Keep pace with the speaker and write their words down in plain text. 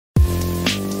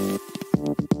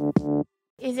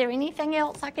Is there anything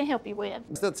else I can help you with?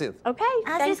 That's it. Okay,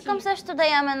 Аз искам също да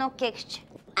ям едно кексче.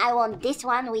 I want this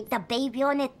one with the baby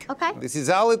on it. Okay. This is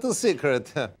our little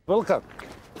secret. Welcome.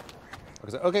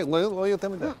 Okay, will you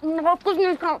tell me that? Много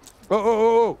вкусничко.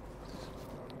 Oh.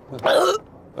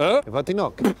 Wat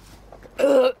tinok?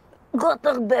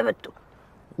 Готах бебето.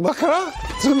 Бакара?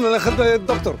 צריכים ללכת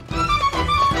לדוקטור.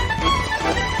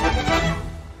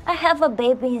 I have a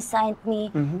baby inside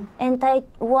me, and I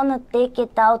want to take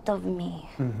it out of me.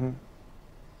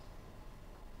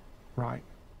 Right.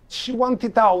 She wants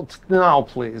it out now,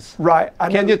 please. Right.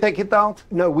 Can you take it out?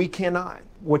 No, we cannot.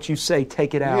 What you say,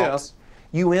 take it out. Yes.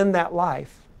 You end that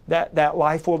life. That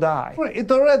life will die. Right,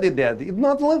 it's already dead. It's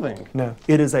not living. No,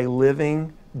 it is a living,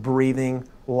 breathing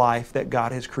life that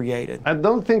God has created. I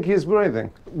don't think he's breathing.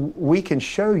 We can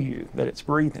show you that it's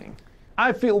breathing.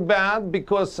 I feel bad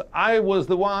because I was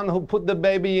the one who put the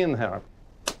baby in her.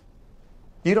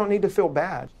 You don't need to feel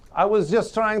bad. I was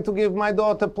just trying to give my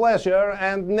daughter pleasure,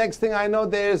 and next thing I know,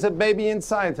 there is a baby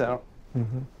inside her.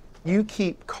 You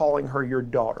keep calling her your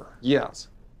daughter. Yes.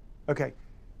 Okay.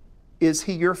 Is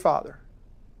he your father?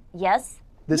 Yes?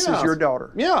 This is your daughter?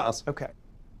 Yes. Okay.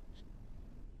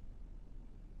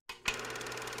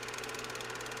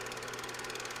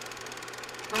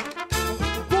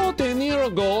 Year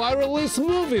ago, I released a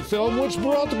movie film which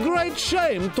brought great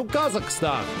shame to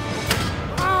Kazakhstan.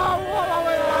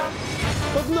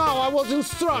 But now I was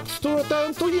instructed to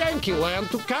return to Yankee Land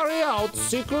to carry out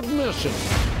secret mission.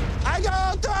 I go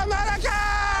to America!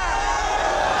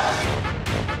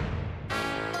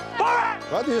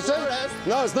 What do you say?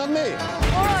 No, it's not me.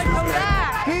 Borat, come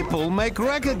back! People may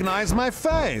recognize my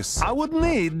face. I would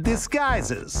need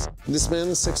disguises. This man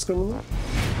is sex criminal?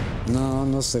 No,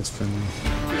 no sex criminal.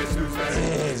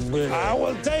 I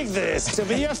will take this to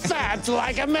be a fat,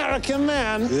 like American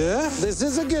man. Yeah? This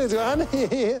is a good one.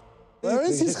 Where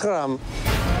is his crumb?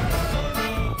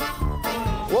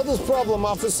 What is problem,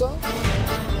 officer?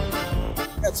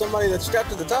 Got somebody that's strapped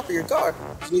to the top of your car.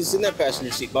 She needs to sit in that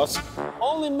passenger seat, boss.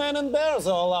 Only men and bears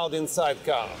are allowed inside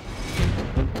car.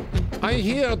 I'm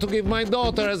here to give my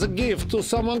daughter as a gift to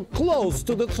someone close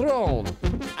to the throne.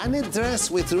 I need dress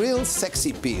with real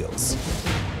sexy peels.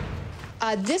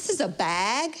 This is a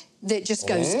bag that just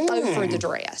goes over the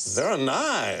dress. They're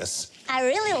nice. I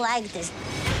really like this.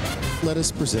 Let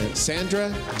us present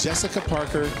Sandra Jessica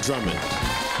Parker Drummond.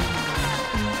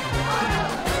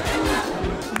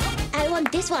 I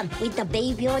want this one with the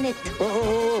baby on it.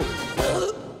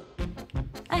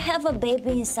 I have a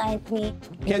baby inside me.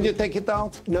 Can you take it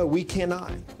out? No, we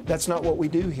cannot. That's not what we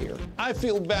do here. I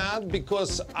feel bad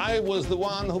because I was the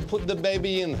one who put the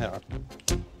baby in her.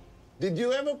 Did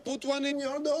you ever put one in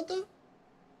your daughter?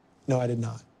 No, I did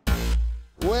not.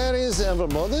 Where is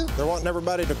everybody? They're wanting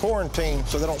everybody to quarantine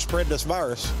so they don't spread this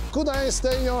virus. Could I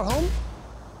stay in your home?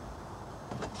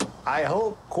 I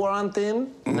hope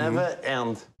quarantine never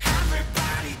ends.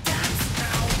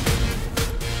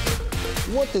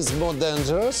 What is more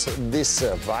dangerous, this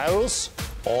virus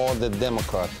or the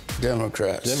Democrat?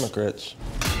 Democrats. Democrats.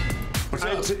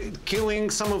 It's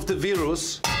killing some of the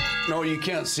virus. No, you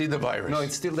can't see the virus. No,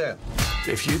 it's still there.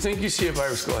 If you think you see a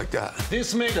virus go like that.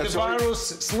 This makes the That's all virus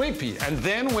sleepy, and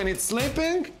then when it's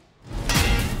sleeping,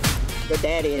 Your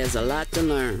daddy has a lot to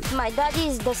learn. My daddy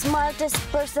is the smartest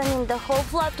person in the whole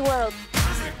flat world.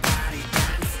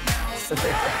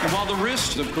 While the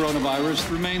risk of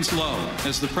coronavirus remains low,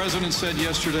 as the president said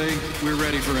yesterday, we're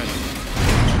ready for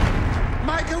anything.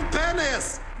 Michael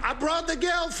Penis, I brought the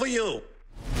girl for you.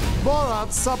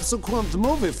 Borat's subsequent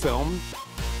movie film.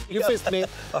 You fist me.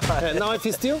 Now I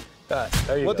fist you? All right,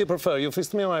 there you What do go. you prefer? You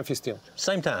fist me or I fist you?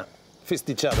 Same time. Fist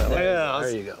each other.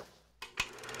 There you go.